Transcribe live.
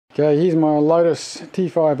Okay, here's my Lotus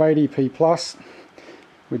T580P Plus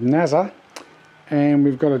with NASA, and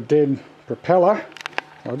we've got a dead propeller.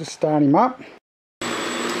 I'll just start him up.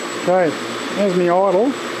 Okay, there's my idle.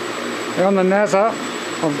 Now on the NASA,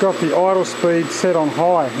 I've got the idle speed set on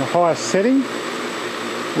high, the highest setting,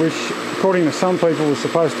 which according to some people was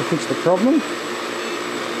supposed to fix the problem.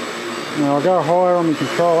 Now I'll go higher on the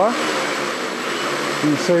controller, and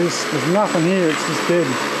you see there's nothing here, it's just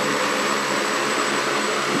dead.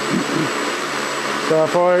 So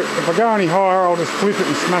if I go any higher, I'll just flip it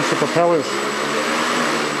and smash the propellers.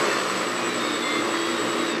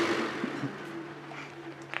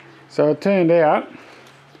 So it turned out,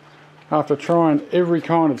 after trying every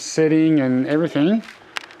kind of setting and everything,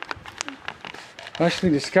 I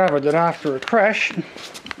actually discovered that after a crash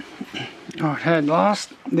I had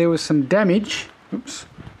last, there was some damage, oops,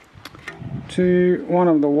 to one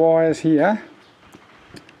of the wires here.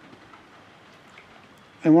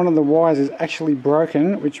 And one of the wires is actually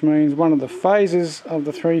broken, which means one of the phases of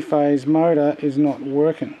the 3-phase motor is not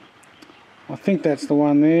working. I think that's the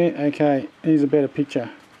one there. Okay, here's a better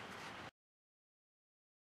picture.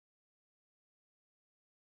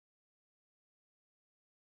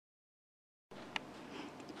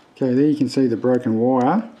 Okay, there you can see the broken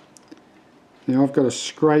wire. Now I've got to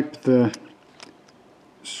scrape the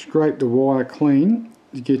wire clean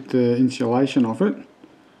to get the insulation off it.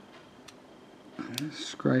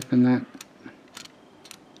 Scraping that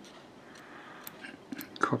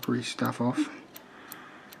coppery stuff off,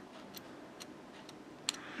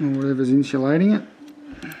 or whatever's insulating it.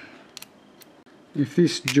 If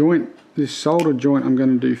this solder joint I'm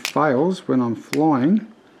going to do fails when I'm flying,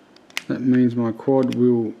 that means my quad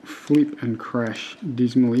will flip and crash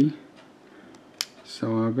dismally,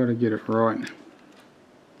 so I've got to get it right.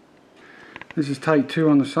 This is take 2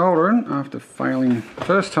 on the soldering after failing the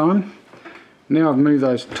first time. Now I've moved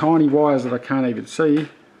those tiny wires that I can't even see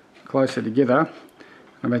closer together.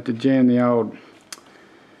 I've had to jam the old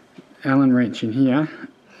Allen wrench in here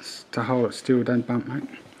to hold it still. Don't bump, mate.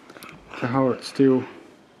 To hold it still.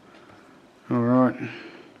 Alright.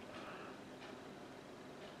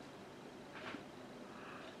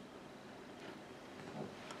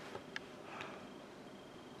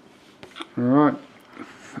 Alright.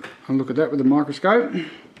 I'll look at that with a microscope.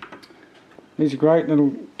 These are great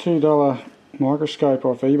little $2 microscope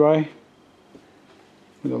off eBay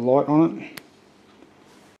with a light on it.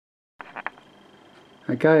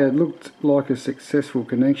 Okay, it looked like a successful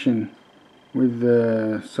connection with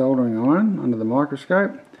the soldering iron under the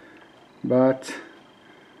microscope, but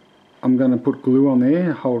I'm going to put glue on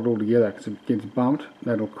there, hold it all together, because if it gets bumped,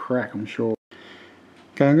 that'll crack, I'm sure.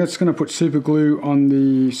 Okay, I'm just going to put super glue on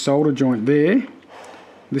the solder joint there.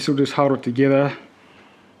 This will just hold it together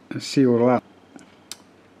and seal it up.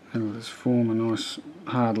 And we'll just form a nice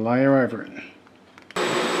hard layer over it.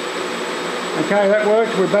 Okay, that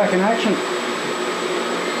worked. We're back in action.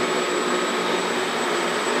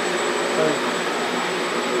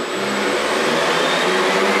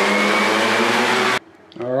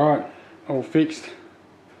 Alright, all fixed.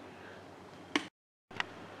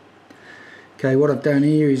 Okay, what I've done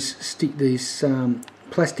here is stick these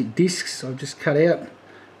plastic discs I've just cut out,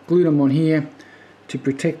 glued them on here to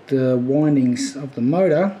protect the windings of the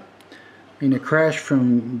motor in a crash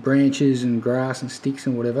from branches and grass and sticks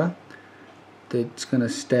and whatever. That's going to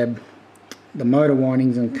stab the motor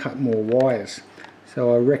windings and cut more wires.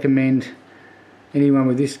 So I recommend anyone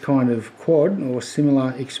with this kind of quad or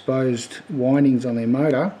similar exposed windings on their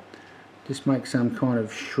motor, just make some kind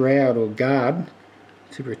of shroud or guard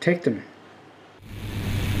to protect them.